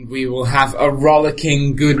We will have a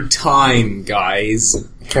rollicking good time, guys.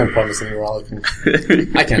 Can't promise any rollicking.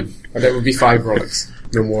 I can. There will be 5 rollicks.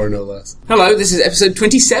 No more, no less. Hello, this is episode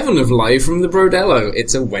 27 of Live from the Brodello.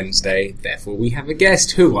 It's a Wednesday, therefore we have a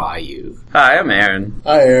guest. Who are you? Hi, I'm Aaron.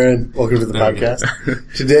 Hi, Aaron. Welcome to the podcast.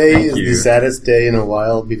 Today is the saddest day in a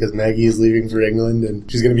while because Maggie is leaving for England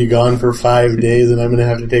and she's going to be gone for 5 days and I'm going to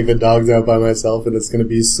have to take the dogs out by myself and it's going to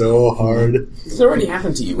be so hard. It's already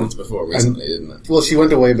happened to you once before recently, didn't it? Well, she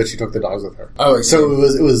went away, but she took the dogs with her. Oh, I see. So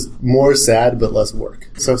it was more sad but less work.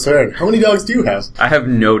 So Aaron, how many dogs do you have? I have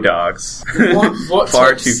no dogs. What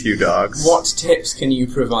Far tips, too few dogs. What tips can you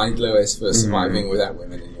provide Lewis for surviving without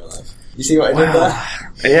women in your life? You see what I did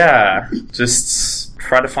there? Yeah, just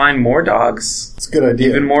try to find more dogs. It's a good idea.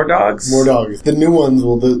 Even more dogs? More dogs. The new ones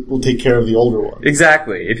will take care of the older ones.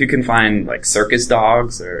 Exactly. If you can find, like, circus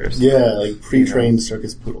dogs or... Yeah, like pre-trained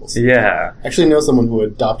circus poodles. Yeah. I actually know someone who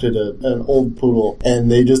adopted an old poodle,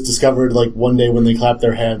 and they just discovered, like, one day when they clapped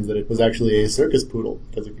their hands that it was actually a circus poodle,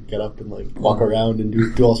 because it could get up and, like, walk around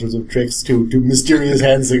and do all sorts of tricks, do mysterious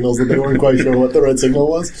hand signals that they weren't quite sure what the right signal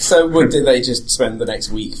was. So did they just spend the next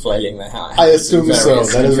week flailing their hands? I assume so.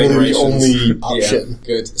 That is really the only option. Yeah,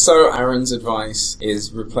 good. So Aaron's advice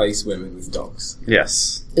is replace women with dogs.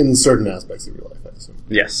 Yes. In certain aspects of your life, I assume.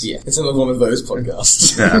 Yes. Yeah, it's another one of those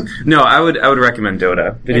podcasts. Yeah. No, I would recommend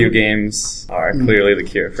Dota. Video games are clearly the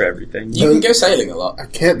cure for everything. You can go sailing a lot. I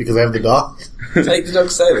can't because I have the dog. Take the dog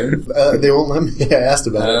sailing. They won't let me. I asked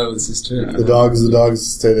about it. Oh, this is true. The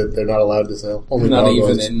dogs say that they're not allowed to sail. Only not dog even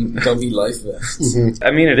ones. in doggy life vests. Mm-hmm.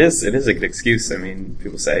 I mean, it is a good excuse. I mean,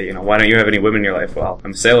 people say, why don't you have any women in your life? Well,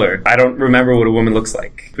 I'm a sailor. I don't remember what a woman looks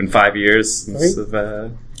like. It's been 5 years since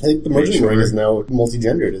I think the merchant marine is now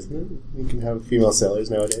multi-gendered, isn't it? You can have female sailors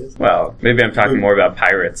nowadays. Well, maybe I'm talking more about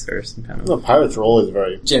pirates or some kind of... No, pirates are always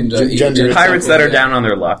very... Gender. Pirates that are down on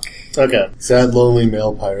their luck. Okay. Sad, lonely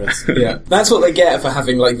male pirates. Yeah. That's what they get for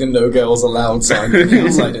having, like, the no girls allowed sign on the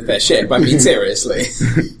outside of their ship. I mean, seriously.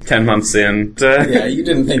 10 months in. Yeah, you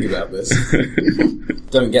didn't think about this.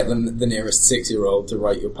 Don't get them the nearest 6-year-old to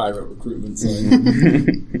write your pirate recruitment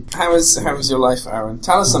sign. How was your life, Aaron?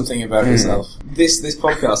 Tell us something about yourself. This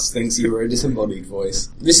podcast thinks you were a disembodied voice.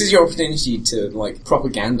 This is your opportunity to, like,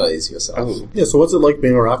 propagandize yourself. Oh. Yeah, so what's it like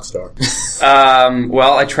being a rock star?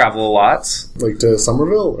 Well, I travel a lot. Like to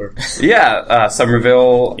Somerville, or? Yeah,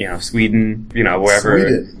 Somerville, Sweden, wherever.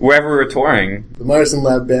 Sweden? Wherever we're touring. The Myerson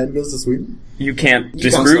Lab Band goes to Sweden? You can't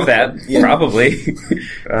disprove that, probably.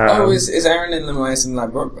 Is Aaron in the Myerson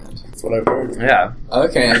Lab rock band? That's what I've heard. Yeah.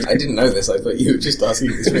 Okay, I didn't know this. I thought you were just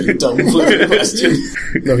asking this really dumb fluid question.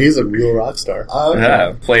 No, he's a real rock star. Okay.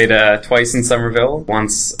 Yeah, played twice in Somerville,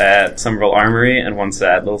 once at Somerville Armory and once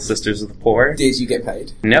at Little Sisters of the Poor. Did you get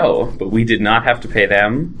paid? No, but we did not have to pay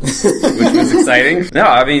them, which was exciting. No,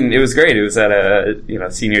 I mean, it was great. It was at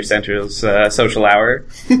a senior center's social hour,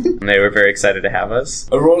 and they were very excited to have us.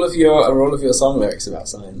 Are all of your song lyrics about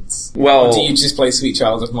science? Well, or do you just play Sweet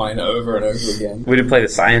Child of Mine over and over again? We did play The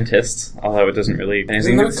Scientist, although it doesn't really...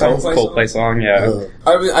 Isn't that a Coldplay song? Yeah.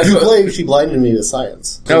 You play She Blinded Me to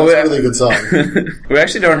Science. No, that's a really good song. We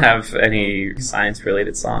actually don't have any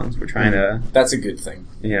science-related songs. We're trying to... That's a good thing.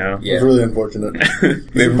 Yeah. It's really unfortunate.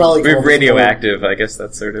 We're radioactive, I guess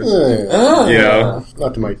that's sort of...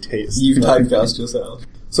 Not to my taste. You've typecast yourself.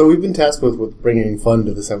 So we've been tasked with bringing fun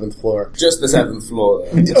to the 7th floor. Just the 7th floor,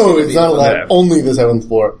 though. It's not allowed. Only the 7th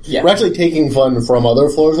floor. Yeah. We're actually taking fun from other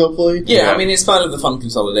floors, hopefully. Yeah, I mean, it's part of the fun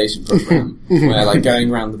consolidation program. Where, like,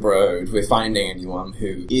 going around the road, we're finding anyone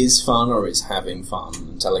who is fun or is having fun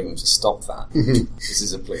and telling them to stop that. This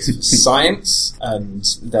is a place for science, and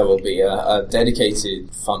there will be a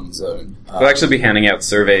dedicated fun zone. We'll actually be handing out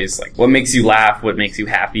surveys, like, what makes you laugh, what makes you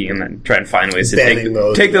happy, and then try and find ways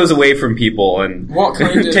to take those away from people and... What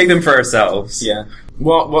kind of... take them for ourselves. Yeah.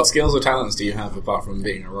 What skills or talents do you have apart from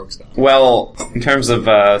being a rock star? Well, in terms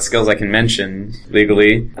of skills I can mention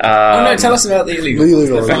legally... tell us about the illegal.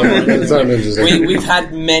 It's not interesting. We've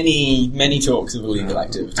had many talks of illegal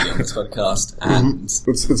activity on this podcast, and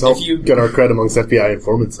it's helped get our cred amongst FBI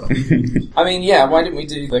informants. I mean, yeah, why didn't we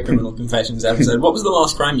do the criminal confessions episode? What was the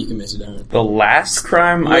last crime you committed, Aaron? The last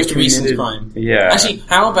crime I committed? Most recent crime. Yeah. Actually,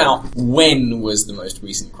 how about when was the most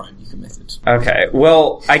recent crime you committed? Okay,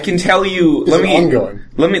 well, I can tell you... Ongoing.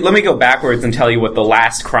 Let me go backwards and tell you what the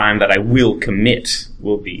last crime that I will commit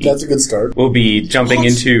will be That's a good start. will be jumping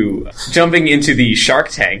into the shark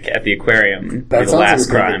tank at the aquarium. That Be the sounds last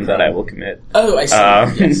like a crime that I will commit. Oh, I see.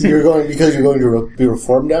 Yes. You're going to be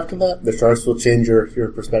reformed after that? The sharks will change your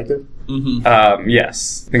perspective?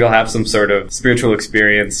 Yes. I think I'll have some sort of spiritual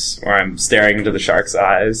experience where I'm staring into the shark's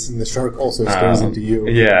eyes. And the shark also stares into you.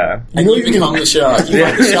 Yeah. And you become the shark.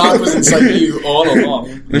 The shark was inside you all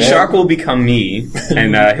along. The shark will become me,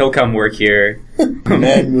 and he'll come work here.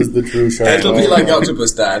 Man was the true shark. It'll be like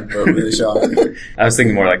Octopus Dad, but with a shark. I was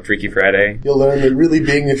thinking more like Freaky Friday. You'll learn that really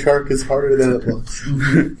being a shark is harder than it looks.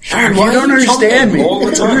 Shark, you don't understand me. All the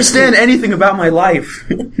You time. don't understand anything about my life.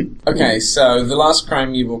 Okay, so the last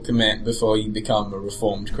crime you will commit before you become a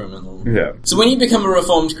reformed criminal. Yeah. So when you become a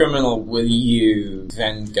reformed criminal, will you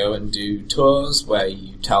then go and do tours where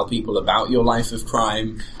you tell people about your life of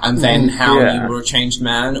crime and then how Yeah. you were a changed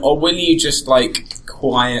man? Or will you just,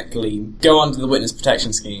 quietly go under the witness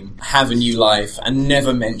protection scheme, have a new life, and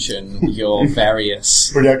never mention your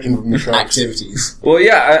various Protection from the sharks. activities? Well,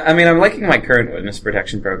 yeah, I mean, I'm liking my current witness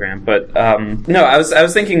protection program, but no, I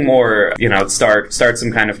was thinking more, start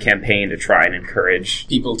some kind of campaign to try and encourage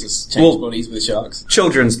People to change bodies with sharks?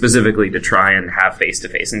 children specifically to try and have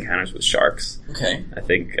face-to-face encounters with sharks. Okay. I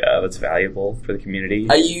think that's valuable for the community.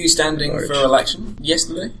 Are you standing Large. for election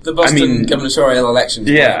yesterday? The Boston gubernatorial elections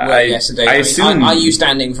Yeah, were yesterday. I assume- Are you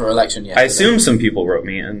standing for election yesterday? I assume some people wrote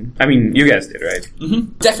me in. I mean, you guys did, right?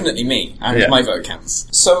 Definitely me, and Yeah. my vote counts.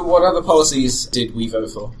 So what other policies did we vote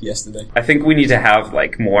for yesterday? I think we need to have,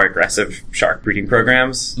 more aggressive shark breeding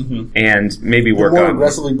programs, and maybe work More on...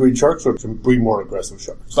 aggressively breed sharks or to breed more aggressive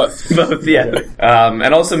sharks? Both. Both, yeah.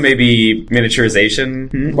 And also maybe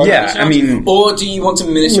miniaturization. But- Yeah, I mean... Or do you want to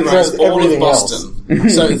miniaturize all of everything Boston?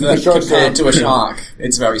 So that sharks compared to a are- shark,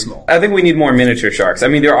 it's very small. I think we need more miniature sharks. I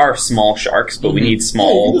mean, there are small sharks, but we need Yeah, you can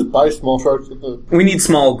small... just buy small sharks at the... We need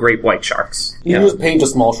small great white sharks. You can just paint a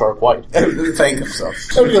small shark white. Thank himself.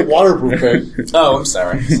 That would be a waterproof paint. Oh, I'm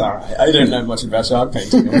sorry. Sorry. I don't know much about shark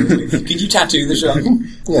painting. Honestly. Could you tattoo the shark?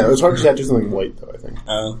 Yeah, it's hard to tattoo something white, though, I think.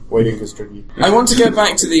 Oh. White ink is tricky. I want to go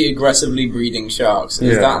back to the aggressively breeding sharks.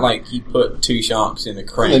 Is Yeah. that like you put two sharks in a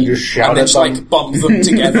crate And then just shout and then at just them? bump them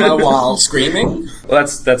together while screaming? Well,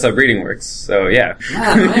 that's how breeding works, so yeah.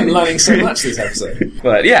 Man, I am learning so much this episode.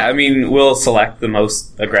 But yeah, I mean, we'll select the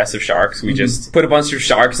most aggressive sharks. We just put a bunch of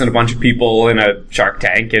sharks and a bunch of people in a shark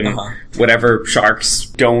tank, and whatever sharks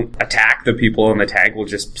don't attack the people in the tank, we'll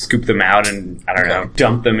just scoop them out and, I don't know,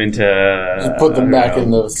 dump them into... And put them back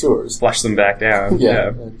in the sewers. Flush them back down.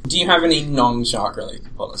 Yeah. Do you have any non-shark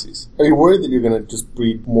related policies? Are you worried that you're going to just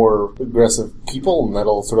breed more aggressive people and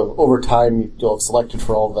that'll sort of, over time, you'll have selected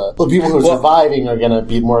for all the people who are surviving are going to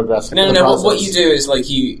be more aggressive in the No. process? What you do is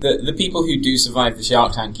the people who do survive the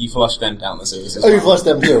shark tank, you flush them down the sewers as Oh, you well. flush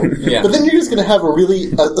them too. Yeah. But then you're just going to have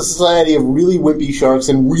a society of really wimpy sharks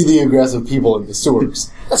and really aggressive people in the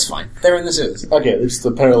sewers. That's fine. They're in the sewers. Okay, it's just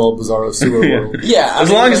a parallel bizarro sewer world. Yeah. As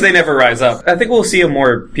long as they never rise up. I think we'll see a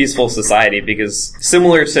more peaceful society because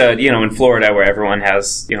similar to, in Florida where everyone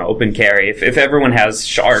has, open carry, if everyone has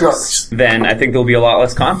sharks, then I think there'll be a lot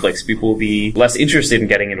less conflicts. People will be less interested in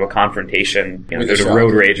getting into a confrontation, With there's a a shark.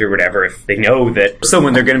 road rage or whatever if they know that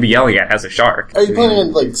someone they're going to be yelling at has a shark. Are you planning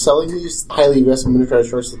on selling these highly aggressive miniaturized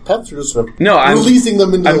sharks as pets, or just sort of No, I'm releasing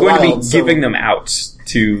them into I'm the going wild? to be giving them out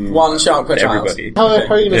to one shark per child. everybody. How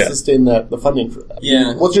are you going to Yeah. sustain the funding for that?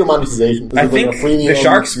 Yeah. What's your monetization? Is I it like think a freemium? the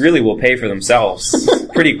sharks really will pay for themselves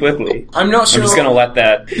pretty quickly. I'm not sure. I'm just going to let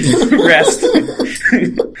that rest.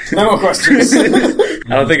 No more questions.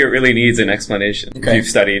 I don't think it really needs an explanation. If Okay. you've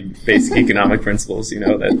studied basic economic principles, you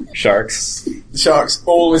know that sharks... Sharks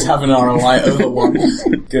always have an ROI over one.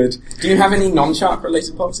 Good. Do you have any non-shark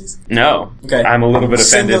related policies? No. Okay. I'm a little bit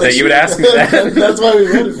offended Single that you would issue. ask me that. That's why we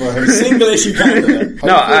voted for him. Single issue candidate. How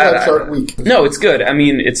No, do you feel about Shark Week? No, it's good. I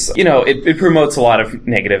mean, it's, it promotes a lot of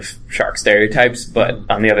negative shark stereotypes, but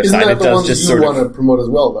on the other Isn't side, that it the does ones just you sort want of... to promote as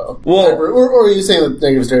well, though? Well- or are you saying that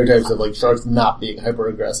negative stereotypes of sharks not being hyper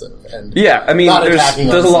aggressive and Yeah, I mean, not there's attacking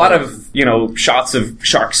a on lot sight? of, shots of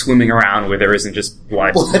sharks swimming around where there isn't just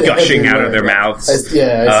blood Blood gushing out of everywhere. their mouths. I see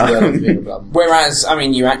that as being a problem. Whereas, I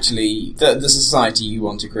mean, you actually, the society you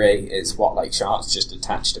want to create is what, like sharks just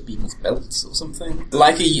attached to people's belts or something?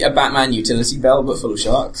 Like a Batman utility belt, but full of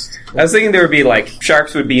sharks? I was thinking there would be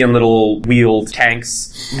sharks would be in little wheeled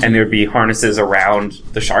tanks, and there would be harnesses around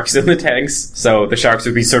the sharks in the tanks. So the sharks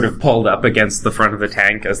would be sort of pulled up against the front of the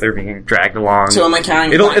tank as they're being dragged along. So am I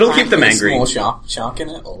carrying It'll a backpack keep them with a angry. small shark in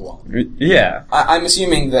it, or what? Yeah. I'm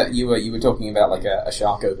assuming that you were talking about like a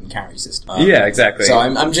shark open carry system. Yeah, exactly. So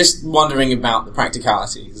I'm just wondering about the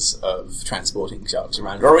practicalities of transporting sharks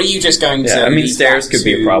around. Or are you just going to... I mean, stairs could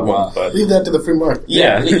be a problem, but... Leave that to the free market.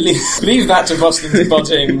 Yeah. Leave that to Boston's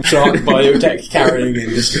budding shark biotech carrying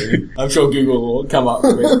industry. I'm sure Google will come up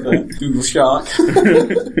with Google Shark.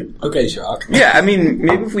 Okay, Shark. Yeah, I mean,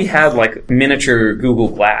 maybe if we had, like, miniature Google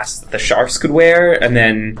Glass that the sharks could wear, and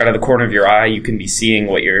then out of the corner of your eye, you can be seeing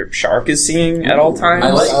what your shark is seeing at all times.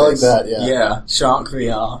 I like that, yeah. Yeah, Shark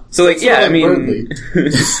VR. So, like, yeah, I mean...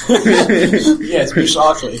 Yeah, it's pretty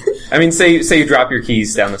sharkly. I mean, say you drop your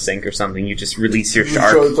keys down the sink or something, you just release your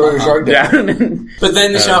shark. Throw your shark down. Yeah. But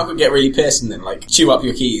then the shark would get really pissed and then, like, chew up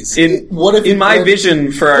your keys. In my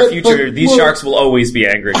vision for our future, these sharks will always be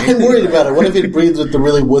angry. I'm worried about it. What if it breeds with the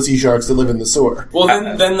really wussy sharks that live in the sewer? Well,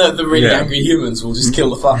 then the really angry humans will just kill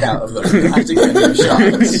the fuck out of them and have to get new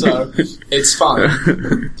sharks, so it's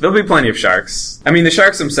fine. There'll be plenty of sharks. I mean, the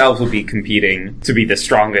sharks themselves will be competing to be the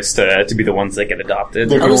strongest, to be the ones that get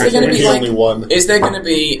adopted. Is there going to be only one? Is there going to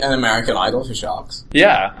be an American Idol for sharks?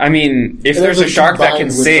 Yeah, I mean, if there's a shark that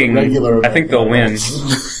can sing, I think they'll win.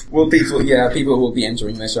 Well, people will be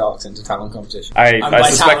entering their sharks into talent competition. I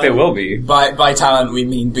suspect they will be. By talent, we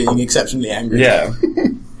mean being exceptionally angry. Yeah.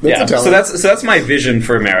 Yeah, so that's my vision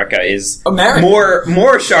for America is America.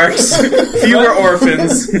 more sharks, fewer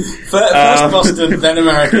orphans. First Boston, then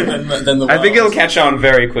America, then the world. I think it'll catch on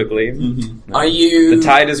very quickly. Mm-hmm. Are you... The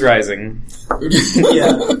tide is rising.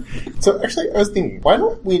 Yeah. So actually, I was thinking, why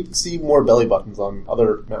don't we see more belly buttons on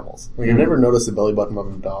other mammals? Like, I've never noticed a belly button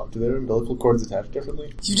on a dog. Do their umbilical cords attach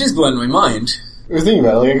differently? You just blown my mind. I was thinking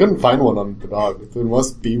about it, like, I couldn't find one on the dog. There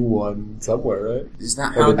must be one somewhere, right? Is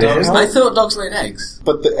that how dogs... I thought dogs laid eggs.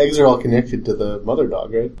 But the eggs are all connected to the mother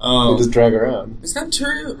dog, right? Oh. They just drag around. Is that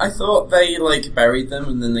true? I thought they, like, buried them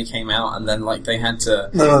and then they came out and then, like, they had to...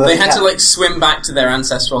 No, they had to, like, swim back to their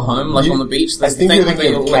ancestral home, like, on the beach. I think you're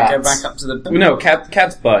thinking of like, cats. go back up to the... No,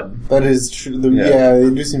 cat's bud. That is true. Yeah, they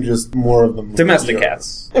do seem just more of them. Domestic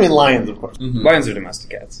cats. I mean, lions, of course. Mm-hmm. Lions are domestic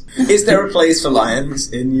cats. Is there a place for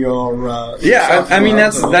lions in your... yeah, I mean,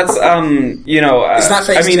 that's you know... Is that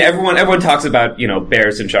phase I mean, two? everyone talks about, you know,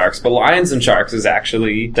 bears and sharks, but lions and sharks is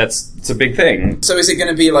actually... It's a big thing. So is it going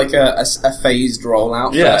to be like a phased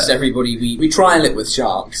rollout? Yeah. First, everybody, we trial it with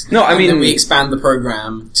sharks. No, I mean... And then we expand the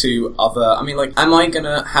program to other... I mean, like, am I going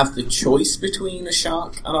to have the choice between a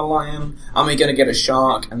shark and a lion? Am I going to get a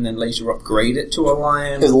shark and then later upgrade it to a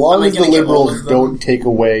lion? As long as the liberals don't take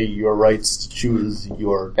away your rights to choose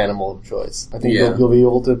your animal of choice, I think you'll be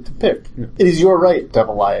able to pick. Yeah. It is your right to have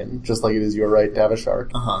a lion, just like it is your right to have a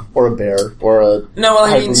shark, or a bear, or a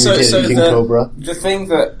king cobra. The thing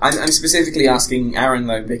that I'm specifically asking Aaron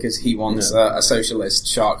though, because he wants a socialist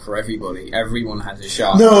shark for everybody. Everyone has a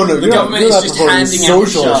shark. No, the government is just handing out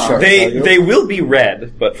sharks. They will be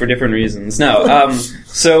red, but for different reasons. No,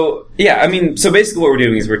 so yeah, I mean, so basically what we're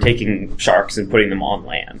doing is we're taking sharks and putting them on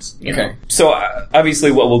land. You know? So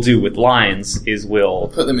obviously, what we'll do with lions is we'll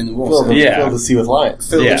put them in the water. Fill the sea with lions.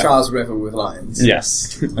 Fill the Charles River with lions.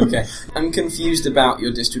 Yes. Okay. I'm confused about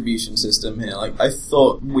your distribution system here. Like, I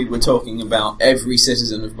thought we were talking about every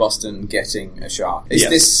citizen of Boston getting a shark. Is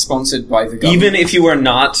this sponsored by the government? Even if you are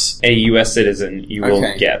not a U.S. citizen, you will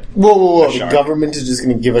get. Whoa! The government is just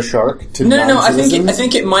going to give a shark to non-citizens? I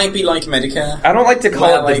think it might be like Medicare. I don't like to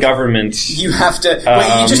call it the government. You have to.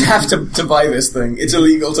 You just have to buy this thing. It's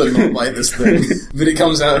illegal to not buy this thing, but it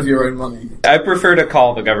comes out of your own money. I prefer to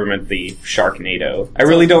call the government the Sharknado. I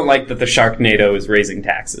really don't like that the Sharknado is raising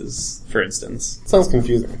taxes, for instance. Sounds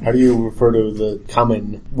confusing. How do you refer to the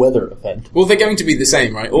common weather event? Well, they're going to be the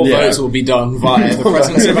same, right? All votes will be done via the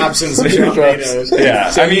presence of absence of Sharknadoes. Yeah,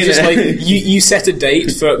 so I mean, just like you set a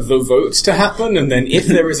date for the vote to happen, and then if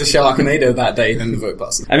there is a Sharknado that day, then the vote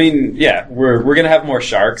passes. I mean, yeah, we're going to have more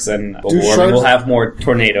sharks, and we'll have more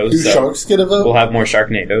tornadoes. Do sharks get a vote? We'll have more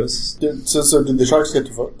Sharknadoes. So did the sharks get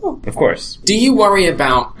to vote? Oh. Of course. Do you worry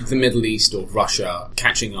about the Middle East or Russia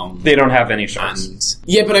catching on? They don't have any sharks.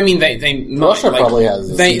 But I mean, they Russia probably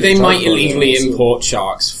has. They might illegally import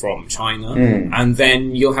sharks from China, and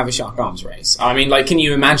then you'll have a shark arms race. I mean, like, can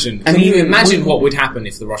you imagine? Can you imagine what would happen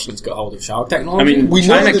if the Russians got hold of shark technology? I mean,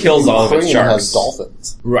 China kills all of its sharks. Has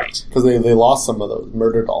dolphins, right? Because they lost some of those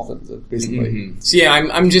murder dolphins, basically. So yeah,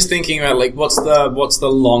 I'm just thinking about like what's the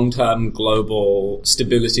long-term global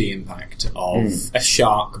stability impact of a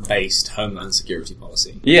shark-based homeland security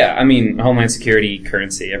policy? Yeah, I mean, homeland security,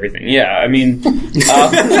 currency, everything. Yeah, I mean,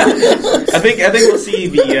 I think we'll see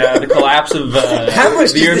the collapse of how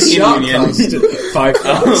much the European Union.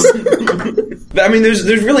 $5. I mean, there's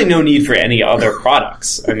really no need for any other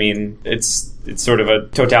products. I mean, it's it's sort of a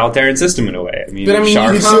totalitarian system in a way. I mean, But I mean,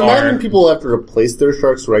 sharks So are... imagine people have to replace their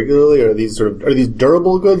sharks regularly. Are these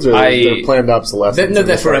durable goods, or they're planned obsolescence?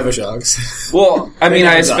 They're forever sharks. Well, I mean,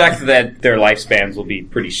 I never expect that their lifespans will be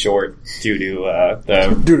pretty short due to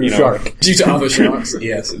the shark. Due to other sharks,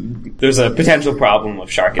 yes. There's a potential problem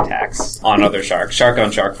of shark attacks on other sharks.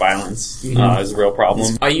 Shark-on-shark violence is a real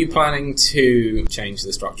problem. Are you planning to change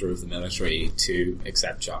the structure of the military to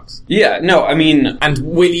accept sharks? Yeah, no, I mean... And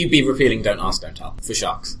will you be repealing Don't Ask, Don't Tell for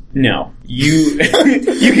sharks? No. You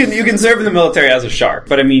can serve in the military as a shark,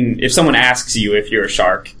 but I mean, if someone asks you if you're a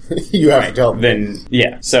shark... You have to tell them. Then,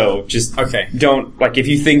 yeah, so just don't... Like, if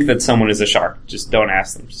you think that someone is a shark, just don't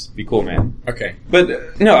ask them. Just be cool, man. Okay.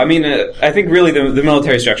 But, no, I mean, I think really the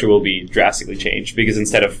military structure will be drastically changed, because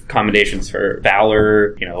instead of commendations for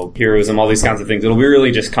valor, heroism, all these kinds of things, it'll be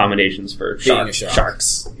really just commendations for sharks.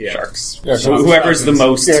 Yeah. Sharks. Yeah, So whoever's the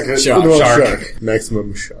most shark.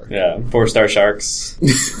 Maximum shark. Yeah, 4-star sharks.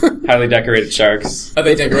 Highly decorated sharks. Are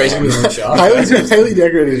they decorated with a shark? highly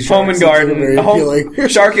decorated sharks. Home and Garden.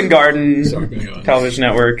 Shark and Garden. Television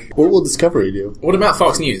network. What will Discovery do? What about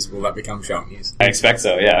Fox News? Will that become Shark News? I expect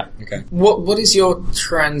so, yeah. Okay. What is your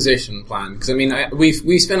transition plan? Because I mean,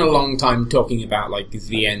 we've spent a long time talking about like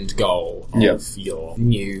the end goal of your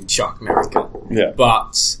new Shark America. Yeah.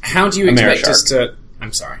 But how do you expect us to?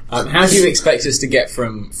 I'm sorry. How do you expect us to get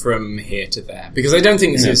from here to there? Because I don't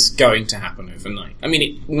think this is going to happen overnight. I mean,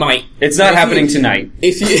 it might. It's not happening tonight.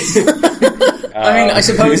 If you. I mean, I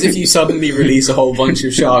suppose if you suddenly release a whole bunch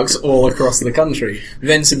of sharks all across the country,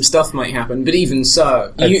 then some stuff might happen. But even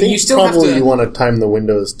so, you still probably have to... you want to time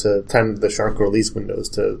the shark release windows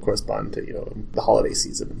to correspond to the holiday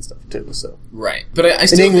season and stuff too. So right, but I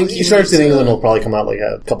still think sharks in England will probably come out like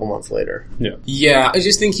a couple months later. Yeah, I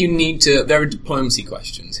just think you need to. There are diplomacy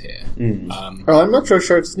questions here. I'm not sure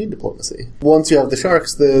sharks need diplomacy. Once you have the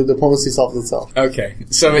sharks, the diplomacy solves itself. Okay,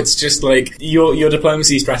 so it's just like your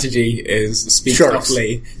diplomacy strategy is speak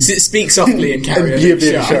softly and carry and be a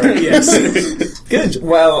big shark. Yes. Good.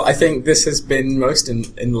 Well, I think this has been most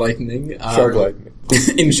enlightening. Shark lightning.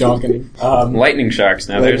 In sharkening. Lightning sharks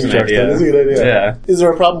now, there's an idea. That's a good idea. Yeah. Is there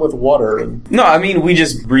a problem with water? No, I mean, we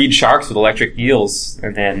just breed sharks with electric eels,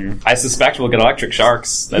 and then I suspect we'll get electric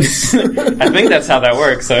sharks. I think that's how that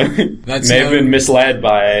works. So may have been misled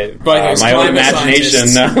by my own imagination.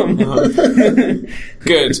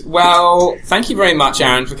 Good. Well, thank you very much,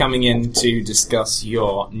 Aaron, for coming in to discuss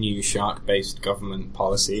your new shark-based government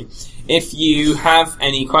policy. If you have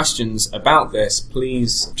any questions about this,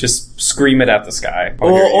 please... just scream it at the sky.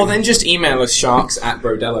 Or then just email us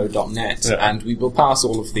sharks@brodello.net and we will pass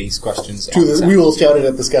all of these questions on. We will shout it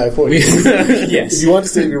at the sky for you. Yes. If you want to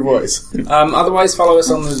save your voice. Otherwise, follow us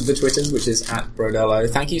on the Twitters, which is @Brodello.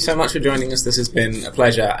 Thank you so much for joining us. This has been a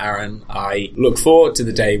pleasure, Aaron. I look forward to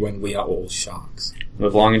the day when we are all sharks.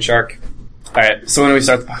 Live long and shark. Alright, so when do we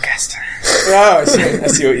start the podcast? Oh, I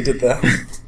see what you did there.